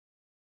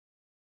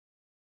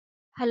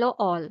Hello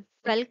all.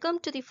 Welcome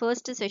to the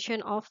first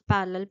session of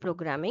parallel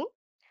programming.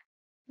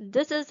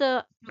 This is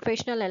a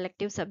professional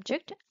elective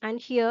subject, and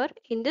here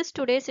in this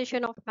today's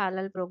session of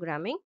parallel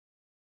programming,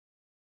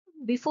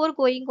 before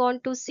going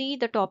on to see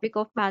the topic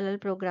of parallel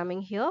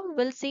programming here,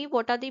 we'll see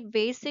what are the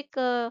basic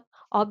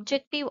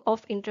objective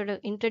of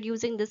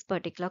introducing this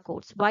particular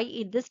course.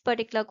 Why this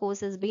particular course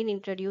has been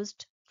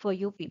introduced for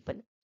you people.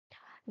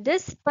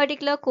 This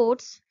particular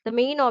course, the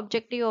main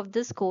objective of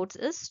this course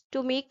is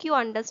to make you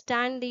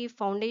understand the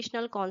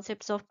foundational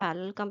concepts of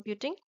parallel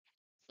computing.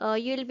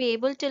 You will be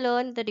able to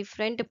learn the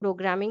different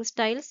programming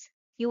styles.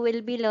 You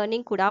will be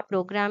learning CUDA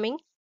programming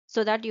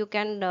so that you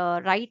can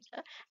write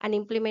an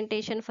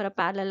implementation for a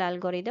parallel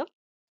algorithm.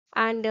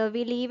 And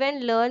we'll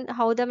even learn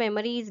how the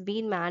memory is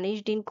being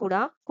managed in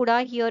CUDA.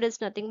 CUDA here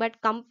is nothing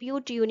but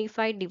Compute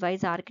Unified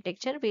Device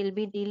Architecture. We'll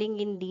be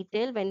dealing in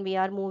detail when we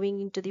are moving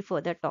into the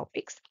further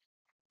topics,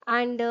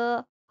 and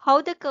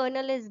how the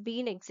kernel is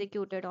being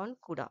executed on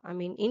CUDA, I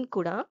mean in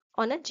CUDA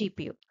on a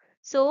GPU.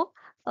 So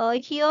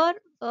here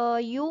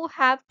you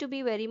have to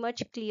be very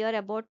much clear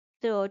about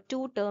the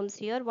two terms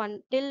here. One,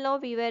 till now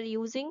we were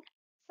using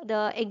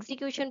the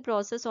execution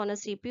process on a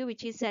CPU,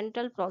 which is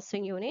central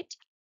processing unit.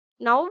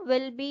 Now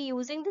we'll be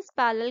using this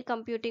parallel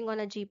computing on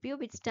a GPU,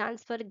 which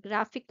stands for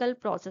graphical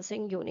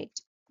processing unit.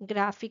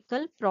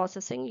 Graphical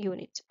processing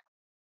unit.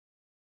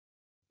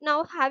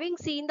 Now, having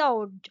seen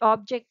the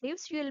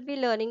objectives, you will be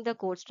learning the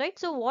course, right?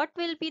 So, what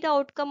will be the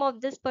outcome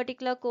of this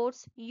particular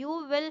course? You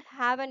will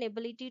have an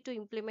ability to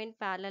implement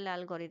parallel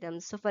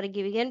algorithms. So, for a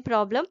given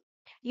problem,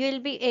 you will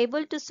be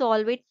able to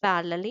solve it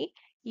parallelly.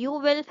 You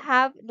will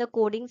have the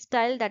coding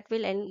style that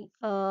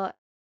will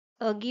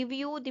give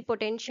you the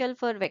potential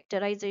for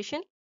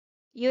vectorization.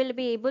 You will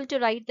be able to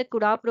write the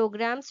CUDA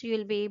programs. You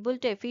will be able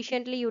to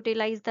efficiently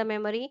utilize the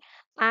memory,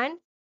 and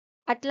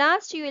at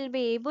last, you will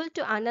be able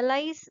to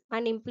analyze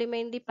and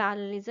implement the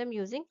parallelism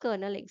using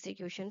kernel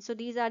execution. So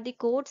these are the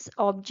course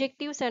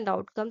objectives and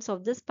outcomes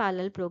of this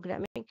parallel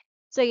programming.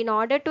 So in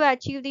order to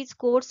achieve these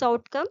course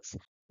outcomes,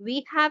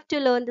 we have to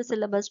learn the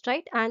syllabus,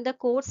 right? And the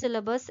course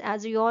syllabus,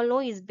 as you all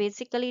know, is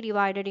basically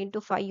divided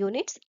into 5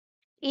 units.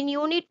 In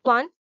unit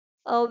 1,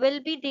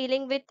 we'll be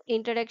dealing with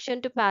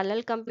introduction to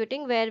parallel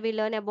computing, where we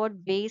learn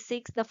about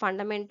basics, the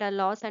fundamental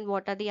laws, and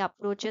what are the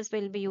approaches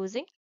we'll be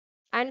using,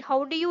 and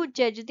how do you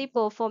judge the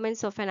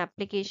performance of an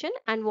application,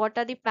 and what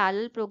are the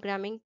parallel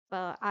programming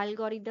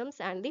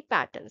algorithms and the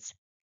patterns.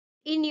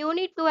 In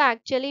unit 2,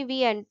 actually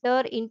we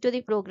enter into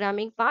the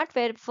programming part,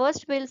 where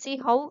first we'll see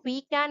how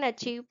we can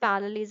achieve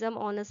parallelism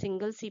on a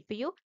single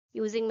CPU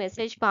using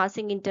message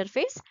passing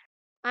interface.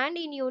 And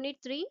in unit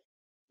 3,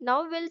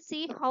 now we'll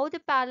see how the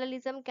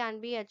parallelism can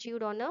be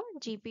achieved on a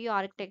GPU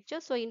architecture.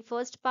 So in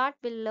first part,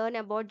 we'll learn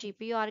about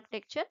GPU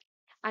architecture,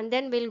 and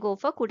then we'll go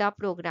for CUDA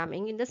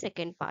programming in the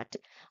second part.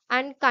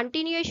 And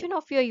continuation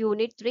of your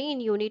unit 3 in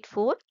unit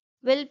 4,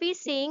 we'll be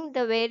seeing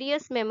the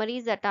various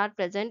memories that are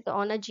present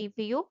on a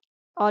GPU,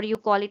 or you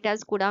call it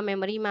as CUDA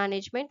memory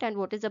management, and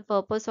what is the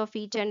purpose of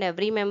each and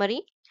every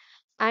memory,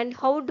 and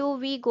how do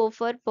we go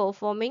for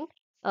performing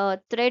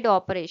thread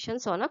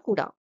operations on a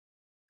CUDA.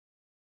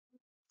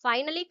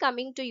 Finally,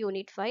 coming to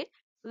Unit 5,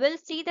 we'll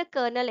see the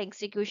kernel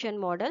execution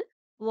model.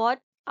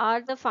 What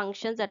are the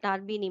functions that are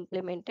being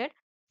implemented?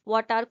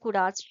 What are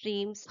CUDA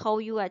streams? How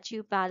you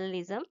achieve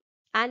parallelism?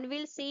 And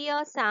we'll see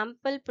a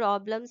sample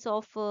problems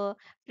of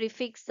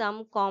prefix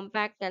sum,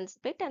 compact and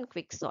split, and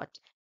quicksort.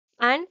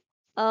 And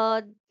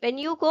when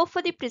you go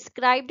for the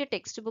prescribed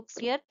textbooks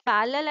here,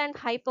 parallel and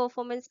high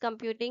performance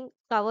computing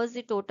covers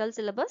the total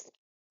syllabus.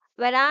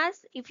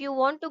 Whereas if you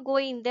want to go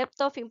in depth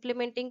of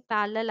implementing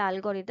parallel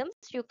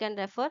algorithms, you can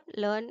refer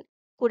Learn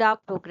CUDA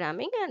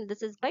Programming, and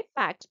this is by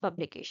PAX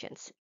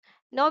Publications.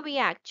 Now we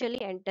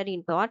actually enter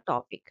into our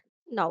topic.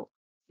 Now,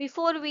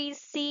 before we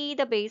see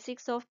the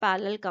basics of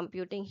parallel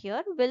computing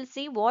here, we'll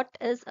see what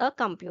is a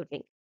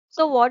computing.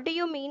 So what do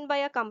you mean by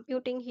a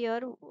computing here?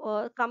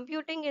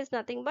 Computing is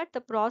nothing but the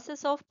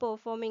process of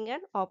performing an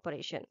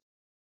operation.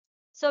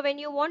 So when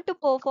you want to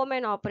perform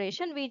an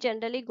operation, we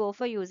generally go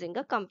for using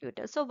a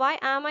computer. So why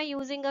am I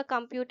using a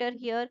computer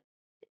here?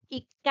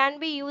 It can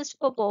be used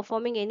for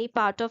performing any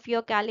part of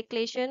your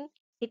calculation.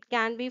 It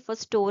can be for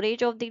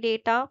storage of the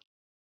data,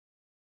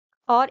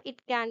 or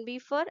it can be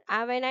for,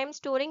 when I'm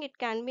storing, it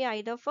can be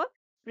either for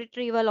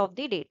retrieval of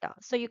the data.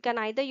 So you can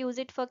either use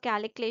it for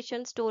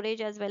calculation,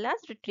 storage, as well as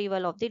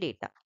retrieval of the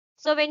data.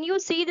 So when you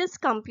see this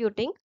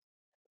computing,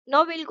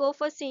 now we'll go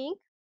for seeing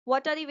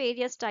what are the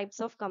various types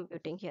of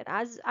computing here.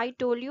 As I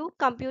told you,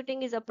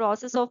 computing is a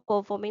process of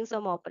performing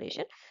some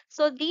operation.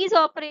 So these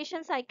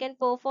operations I can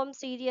perform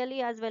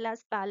serially as well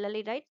as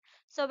parallelly, right?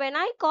 So when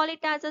I call it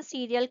as a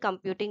serial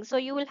computing, so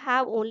you will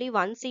have only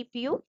one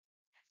CPU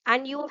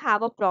and you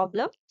have a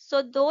problem.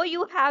 So though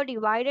you have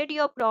divided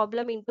your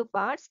problem into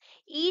parts,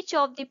 each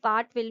of the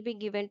part will be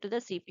given to the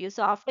CPU.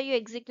 So after you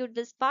execute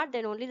this part,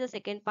 then only the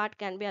second part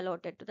can be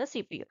allotted to the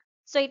CPU.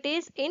 So it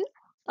is in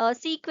a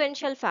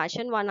sequential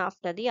fashion, one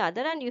after the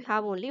other, and you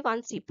have only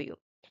one CPU.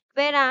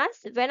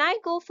 Whereas when I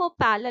go for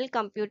parallel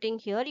computing,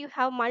 here you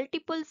have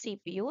multiple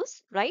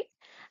CPUs, right?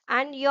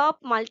 And your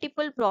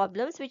multiple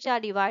problems which are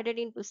divided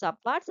into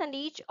subparts, and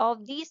each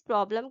of these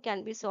problem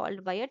can be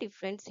solved by a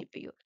different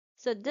CPU.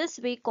 So this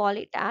we call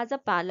it as a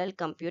parallel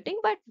computing,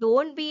 but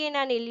don't be in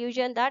an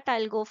illusion that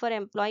I'll go for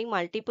employing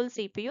multiple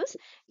CPUs.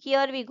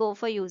 Here we go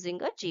for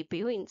using a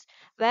GPU,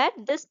 where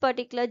this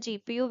particular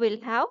GPU will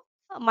have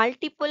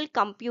multiple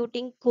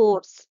computing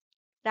cores.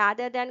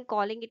 Rather than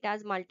calling it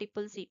as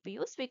multiple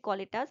CPUs, we call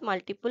it as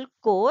multiple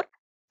core,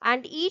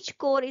 and each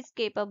core is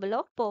capable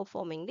of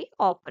performing the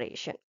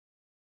operation.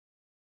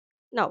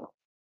 Now,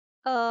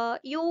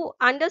 you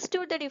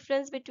understood the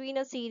difference between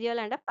a serial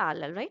and a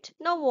parallel, right?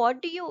 Now,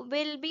 what do you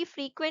will be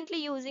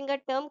frequently using a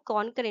term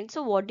concurrent?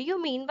 So, what do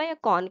you mean by a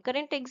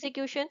concurrent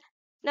execution?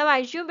 Now,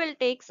 as you will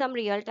take some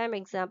real-time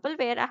example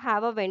where I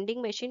have a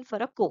vending machine for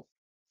a Coke,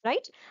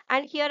 right?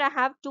 And here I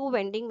have two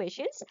vending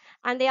machines,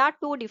 and they are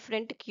two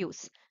different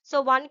queues.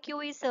 So, one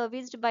queue is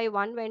serviced by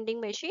one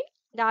vending machine,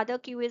 the other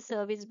queue is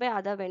serviced by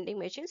other vending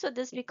machine. So,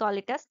 this we call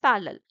it as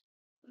parallel.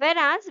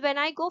 Whereas when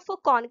I go for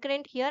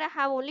concurrent, here I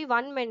have only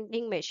one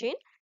vending machine.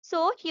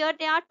 So here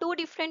there are two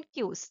different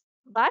queues,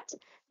 but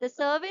the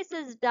service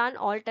is done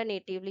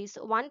alternatively.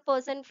 So one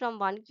person from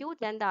one queue,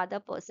 then the other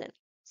person.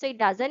 So it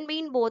doesn't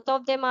mean both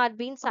of them are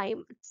being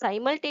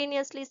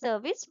simultaneously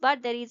serviced,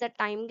 but there is a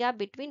time gap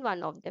between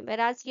one of them.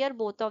 Whereas here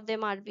both of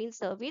them are being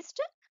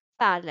serviced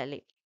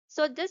parallelly.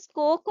 So this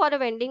Coke or a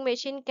vending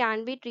machine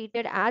can be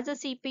treated as a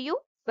CPU,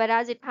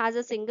 whereas it has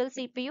a single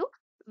CPU.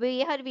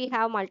 Here we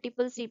have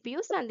multiple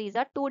CPUs, and these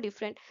are two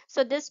different.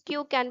 So this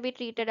queue can be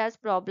treated as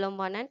problem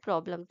 1 and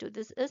problem 2.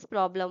 This is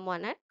problem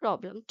 1 and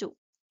problem 2.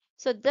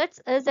 So that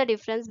is the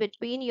difference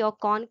between your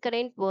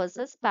concurrent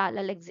versus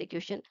parallel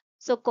execution.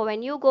 So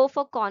when you go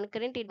for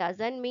concurrent, it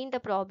doesn't mean the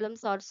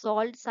problems are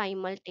solved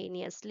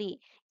simultaneously.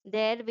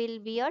 There will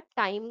be a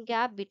time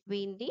gap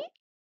between the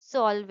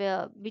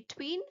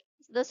between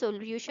the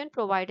solution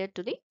provided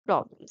to the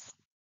problems.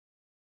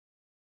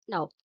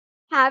 Now,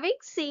 having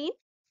seen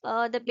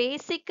the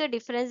basic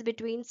difference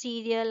between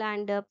serial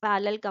and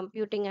parallel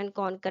computing and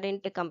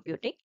concurrent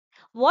computing,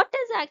 what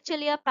is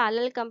actually a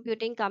parallel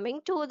computing? Coming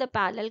to the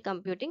parallel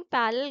computing,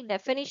 parallel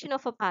definition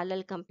of a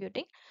parallel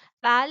computing.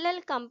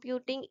 Parallel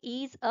computing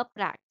is a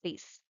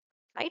practice,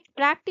 right?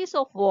 Practice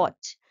of what?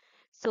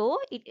 So,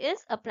 it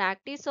is a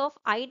practice of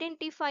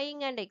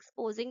identifying and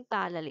exposing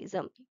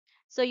parallelism.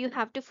 So you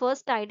have to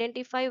first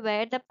identify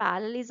where the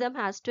parallelism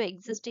has to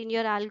exist in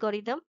your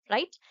algorithm,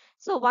 right?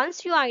 So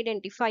once you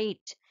identify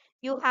it,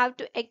 you have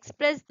to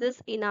express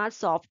this in our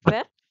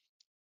software.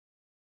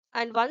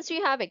 And once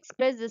you have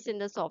expressed this in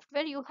the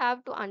software, you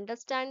have to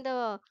understand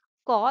the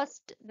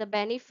cost, the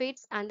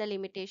benefits, and the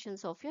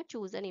limitations of your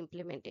chosen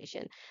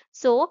implementation.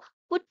 So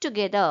put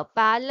together,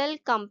 parallel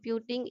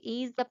computing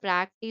is the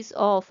practice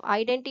of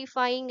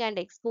identifying and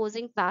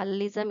exposing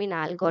parallelism in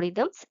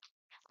algorithms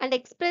and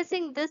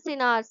expressing this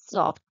in our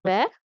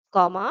software,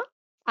 comma,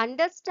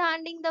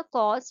 understanding the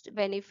cost,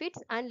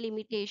 benefits, and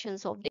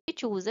limitations of the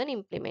chosen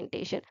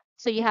implementation.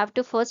 So you have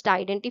to first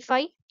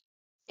identify,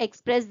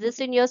 express this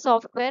in your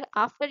software.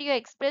 After you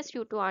express,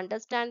 you to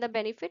understand the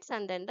benefits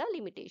and then the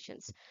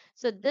limitations.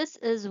 So this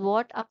is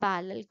what a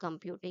parallel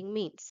computing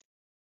means.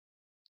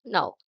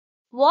 Now,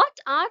 what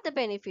are the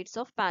benefits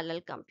of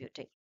parallel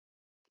computing?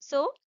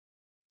 So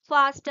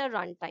faster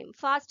runtime.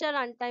 Faster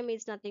runtime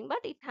is nothing but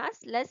it has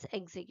less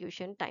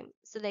execution time.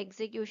 So the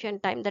execution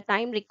time, the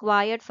time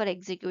required for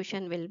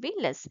execution will be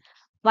less.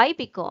 Why?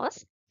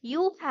 Because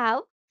you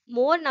have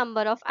more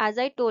number of, as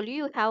I told you,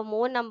 you have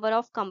more number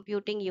of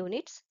computing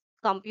units,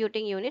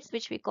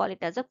 which we call it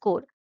as a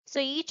core. So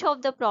each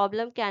of the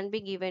problem can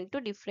be given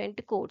to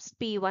different codes,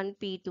 P1,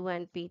 P2,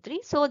 and P3.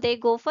 So they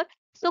go for,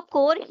 so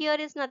core here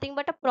is nothing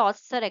but a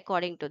processor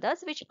according to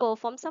this, which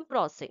performs some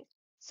processing.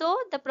 So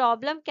the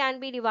problem can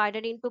be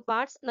divided into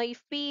parts. Now,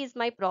 if P is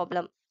my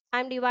problem,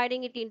 I'm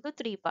dividing it into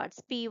three parts,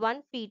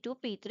 P1, P2,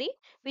 P3,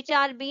 which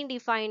are being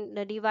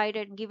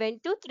divided, given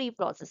to three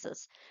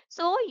processes.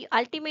 So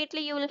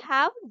ultimately, you will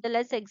have the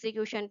less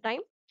execution time,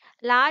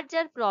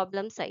 larger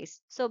problem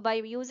size. So by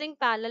using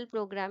parallel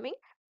programming,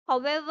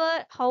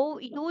 however, how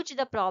huge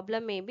the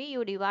problem may be,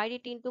 you divide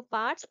it into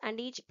parts, and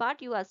each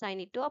part you assign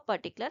it to a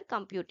particular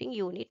computing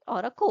unit or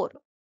a core,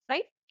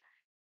 right?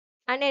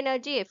 And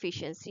energy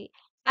efficiency,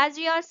 as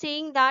we are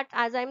saying that,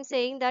 as I'm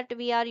saying that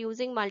we are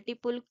using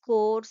multiple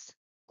core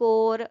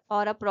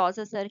or a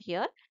processor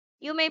here,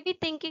 you may be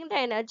thinking the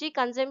energy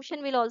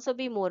consumption will also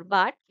be more,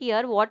 but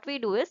here what we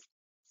do is,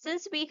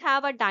 since we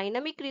have a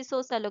dynamic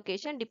resource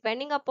allocation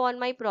depending upon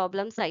my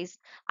problem size,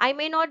 I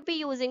may not be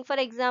using, for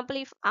example,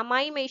 if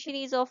my machine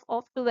is of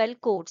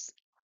 12 cores,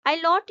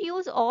 I'll not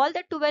use all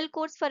the 12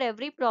 cores for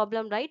every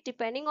problem, right?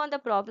 Depending on the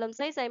problem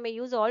size, I may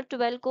use all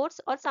 12 cores,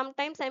 or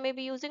sometimes I may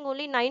be using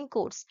only 9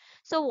 cores.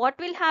 So what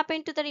will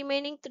happen to the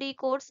remaining 3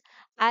 cores?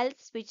 I'll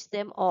switch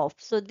them off.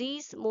 So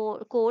these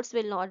more cores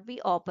will not be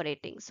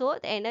operating. So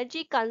the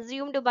energy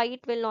consumed by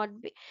it will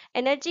not be,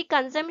 energy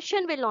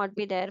consumption will not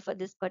be there for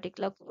this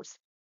particular course.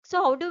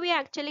 So how do we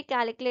actually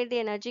calculate the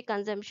energy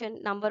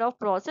consumption? Number of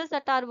processes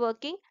that are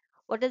working.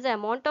 what is the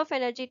amount of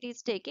energy it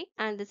is taking,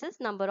 and this is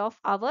number of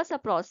hours a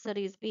processor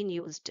is being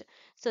used.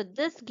 So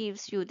this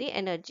gives you the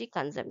energy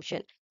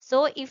consumption.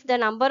 So if the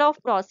number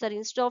of processor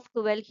instead of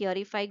 12 here,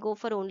 if I go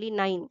for only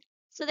 9,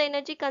 so the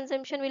energy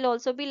consumption will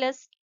also be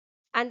less.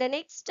 And the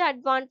next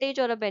advantage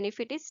or a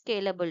benefit is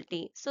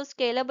scalability. So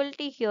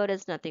scalability here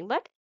is nothing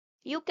but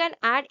you can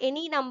add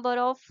any number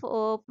of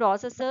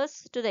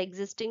processors to the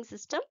existing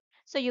system.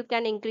 So you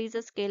can increase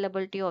the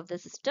scalability of the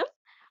system.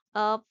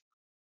 Uh,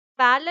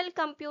 Parallel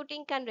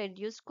computing can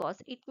reduce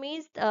cost. It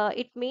means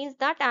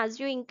that as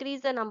you increase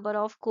the number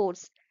of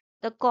cores,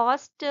 the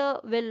cost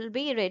will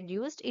be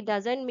reduced. It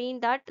doesn't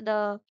mean that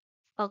the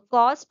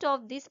cost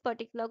of this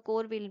particular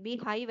core will be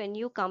high when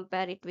you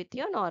compare it with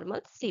your normal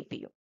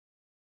CPU.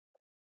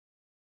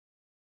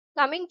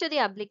 Coming to the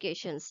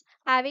applications,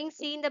 having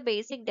seen the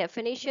basic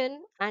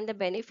definition and the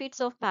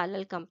benefits of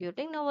parallel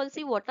computing, now we'll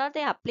see what are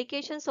the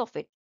applications of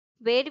it.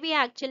 Where do we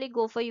actually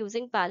go for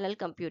using parallel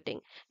computing?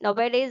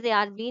 Nowadays, they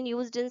are being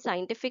used in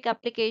scientific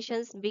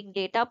applications, big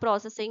data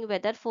processing,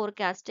 weather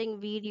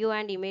forecasting, video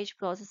and image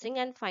processing,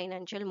 and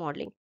financial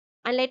modeling.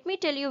 And let me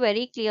tell you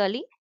very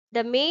clearly,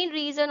 the main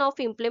reason of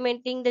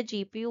implementing the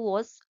GPU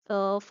was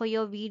for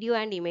your video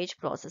and image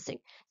processing.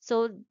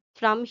 So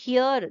from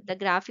here, the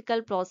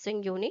graphical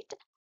processing unit,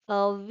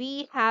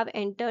 we have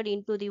entered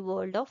into the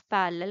world of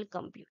parallel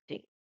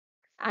computing.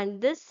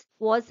 And this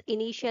was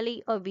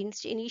initially of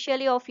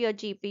your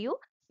GPU,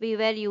 we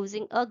were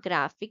using a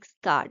graphics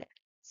card.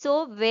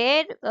 So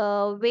where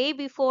way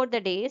before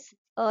the days,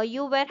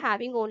 you were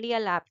having only a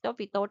laptop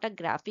without a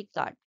graphic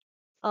card.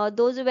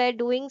 Those who were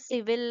doing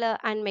civil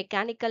and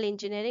mechanical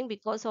engineering,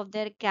 because of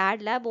their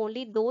CAD lab,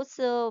 only those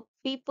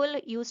people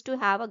used to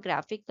have a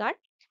graphic card.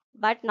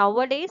 But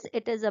nowadays,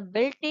 it is a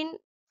built-in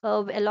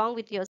along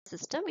with your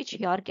system, which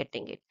you are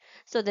getting it.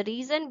 So the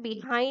reason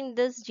behind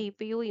this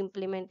GPU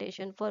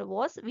implementation for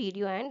was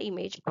video and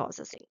image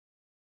processing.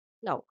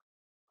 Now,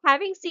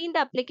 having seen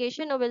the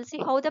application, now we'll see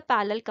how the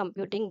parallel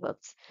computing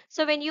works.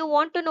 So when you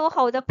want to know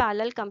how the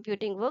parallel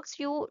computing works,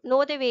 you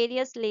know the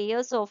various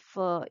layers of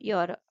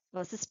your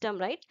system,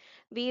 right?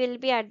 We will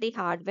be at the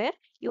hardware.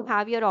 You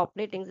have your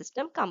operating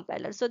system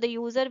compiler. So the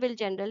user will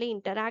generally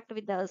interact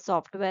with the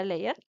software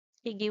layer.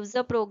 He gives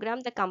a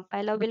program, the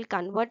compiler will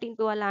convert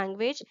into a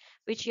language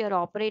which your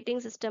operating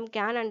system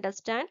can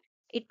understand.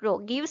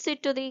 Gives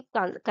it to the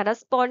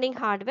corresponding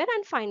hardware,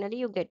 and finally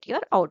you get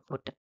your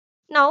output.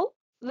 Now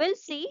we'll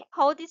see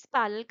how this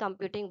parallel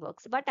computing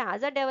works. But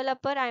as a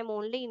developer, I'm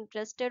only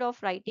interested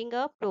of writing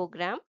a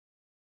program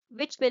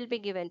which will be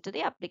given to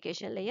the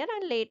application layer,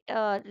 and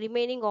later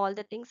remaining all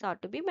the things are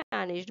to be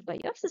managed by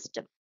your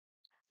system.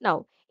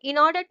 Now, in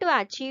order to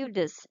achieve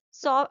this,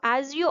 so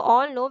as you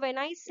all know, when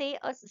I say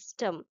a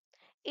system,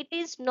 it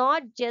is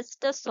not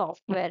just a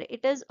software,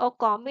 it is a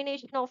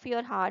combination of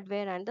your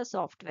hardware and the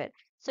software.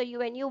 So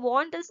when you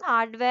want this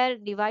hardware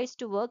device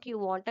to work, you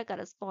want a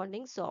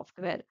corresponding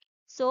software.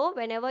 So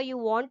whenever you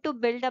want to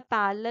build a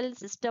parallel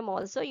system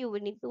also, you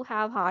will need to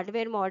have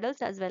hardware models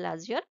as well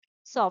as your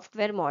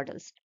software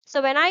models.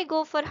 So when I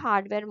go for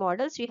hardware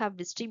models, you have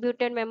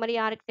distributed memory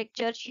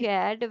architecture,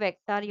 shared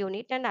vector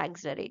unit, and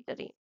accelerator.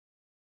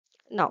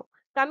 Now,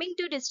 coming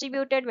to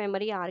distributed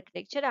memory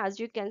architecture, as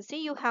you can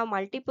see, you have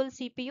multiple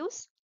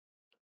CPUs,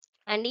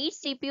 and each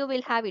CPU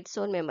will have its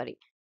own memory.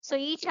 So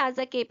each has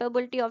a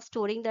capability of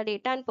storing the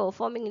data and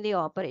performing the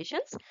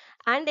operations,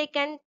 and they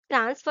can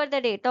transfer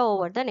the data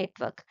over the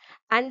network.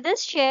 And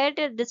this shared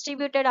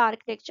distributed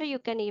architecture, you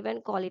can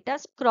even call it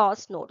as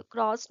cross node.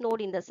 Cross node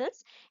in the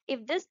sense,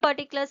 if this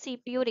particular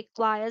CPU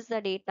requires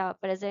the data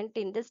present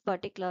in this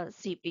particular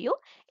CPU,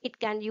 it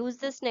can use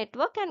this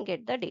network and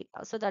get the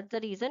data. So that's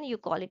the reason you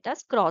call it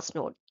as cross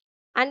node.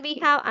 And we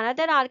have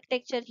another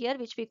architecture here,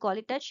 which we call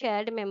it a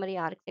shared memory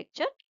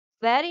architecture,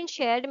 where in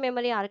shared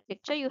memory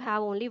architecture, you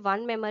have only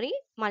one memory,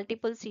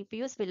 multiple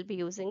CPUs will be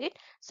using it.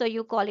 So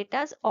you call it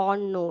as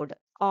on node.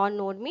 On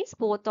node means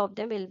both of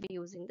them will be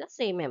using the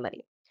same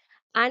memory.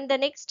 And the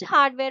next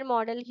hardware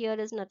model here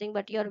is nothing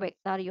but your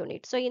vector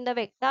unit. So in the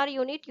vector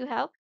unit, you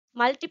have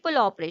multiple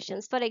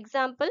operations. For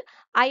example,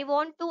 I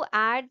want to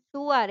add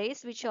two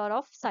arrays which are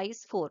of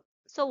size 4.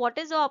 So what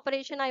is the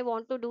operation I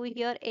want to do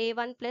here?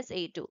 A1 plus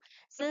A2.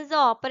 Since the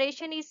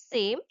operation is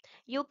same,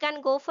 you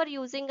can go for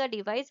using a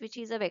device which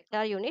is a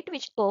vector unit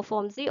which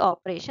performs the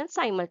operation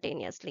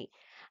simultaneously.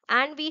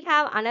 And we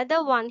have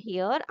another one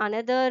here,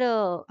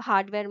 another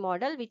hardware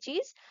model, which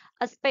is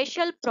a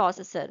special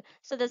processor.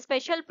 So the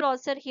special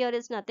processor here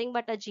is nothing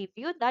but a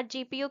GPU. That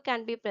GPU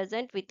can be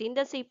present within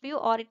the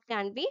CPU, or it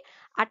can be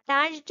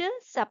attached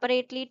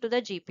separately to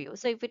the GPU.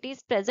 So if it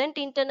is present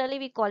internally,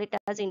 we call it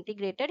as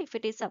integrated. If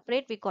it is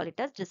separate, we call it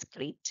as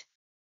discrete.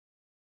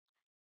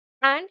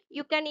 And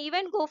you can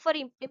even go for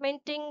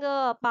implementing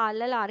a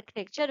parallel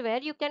architecture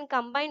where you can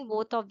combine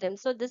both of them.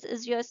 So this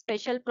is your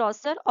special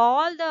processor.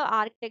 All the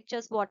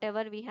architectures,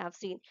 whatever we have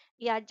seen,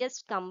 we are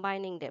just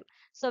combining them.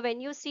 So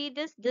when you see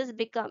this, this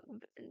become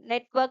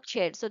network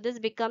shared. So this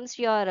becomes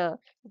your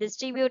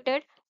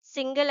distributed.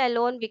 Single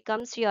alone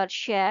becomes your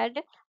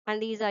shared,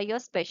 and these are your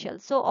special.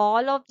 So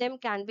all of them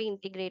can be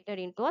integrated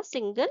into a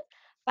single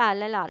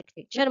parallel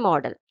architecture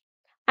model.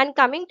 And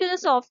coming to the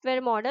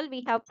software model,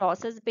 we have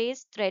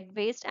process-based,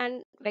 thread-based,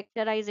 and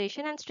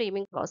vectorization and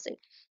streaming processing.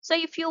 So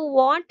if you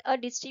want a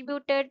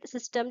distributed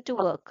system to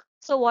work,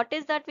 so what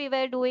is that we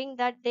were doing,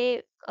 that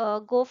they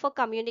go for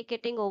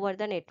communicating over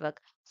the network.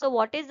 So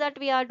what is that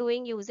we are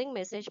doing using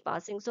message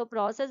passing. So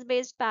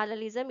process-based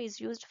parallelism is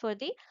used for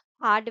the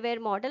hardware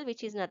model,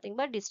 which is nothing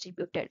but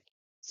distributed.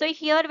 So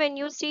here when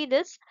you see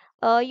this,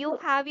 you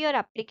have your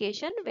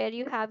application where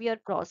you have your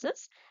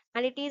process,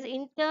 and it is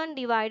in turn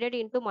divided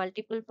into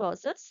multiple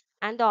processes,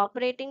 and the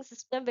operating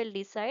system will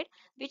decide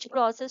which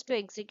process to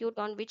execute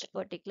on which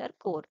particular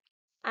core,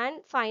 and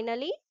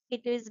finally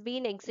it is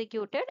being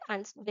executed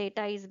and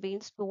data is being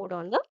stored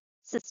on the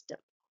system.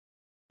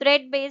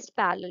 Thread-based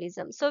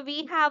parallelism. So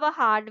we have a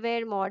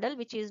hardware model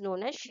which is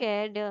known as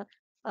shared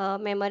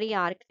memory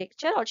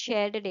architecture or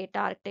shared data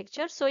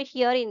architecture. So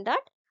here in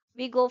that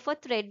we go for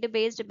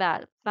thread-based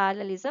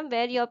parallelism,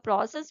 where your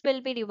process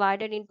will be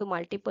divided into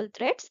multiple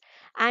threads,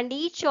 and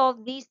each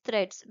of these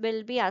threads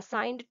will be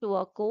assigned to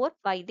a core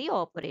by the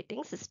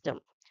operating system.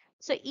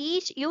 So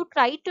each you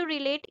try to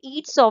relate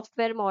each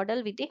software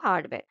model with the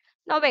hardware.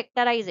 Now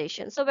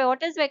vectorization. So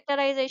what is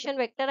vectorization?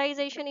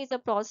 Vectorization is a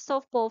process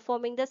of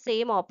performing the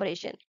same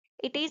operation.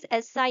 It is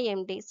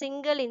SIMD,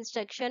 single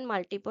instruction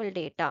multiple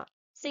data.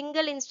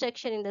 Single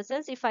instruction in the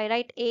sense, if I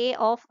write A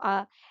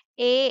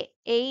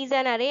is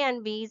an array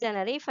and B is an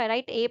array. If I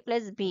write A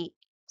plus B,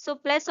 so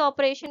plus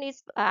operation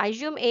is,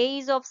 assume A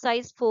is of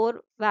size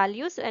 4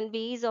 values and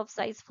B is of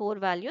size 4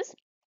 values,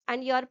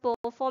 and you are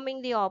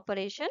performing the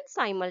operation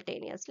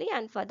simultaneously,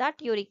 and for that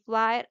you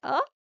require a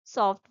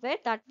software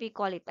that we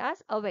call it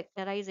as a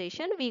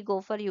vectorization. We go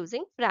for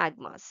using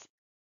pragmas.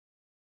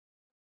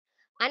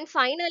 And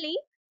finally,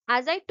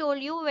 as I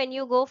told you, when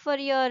you go for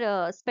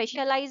your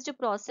specialized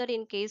processor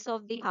in case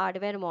of the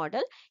hardware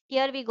model,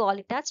 here we call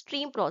it as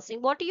stream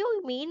processing. What do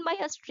you mean by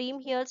a stream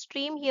here?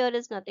 Stream here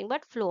is nothing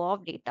but flow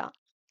of data,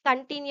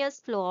 continuous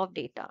flow of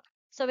data.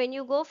 So when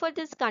you go for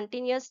this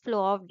continuous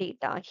flow of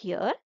data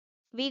here,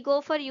 we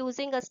go for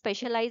using a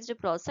specialized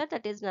processor,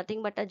 that is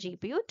nothing but a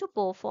GPU, to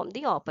perform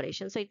the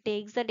operation. So it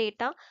takes the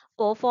data,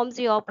 performs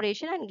the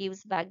operation and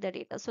gives back the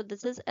data. So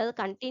this is a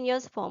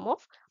continuous form of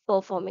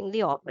performing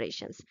the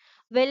operations.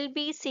 We'll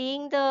be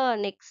seeing the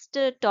next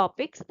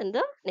topics in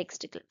the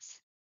next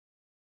class.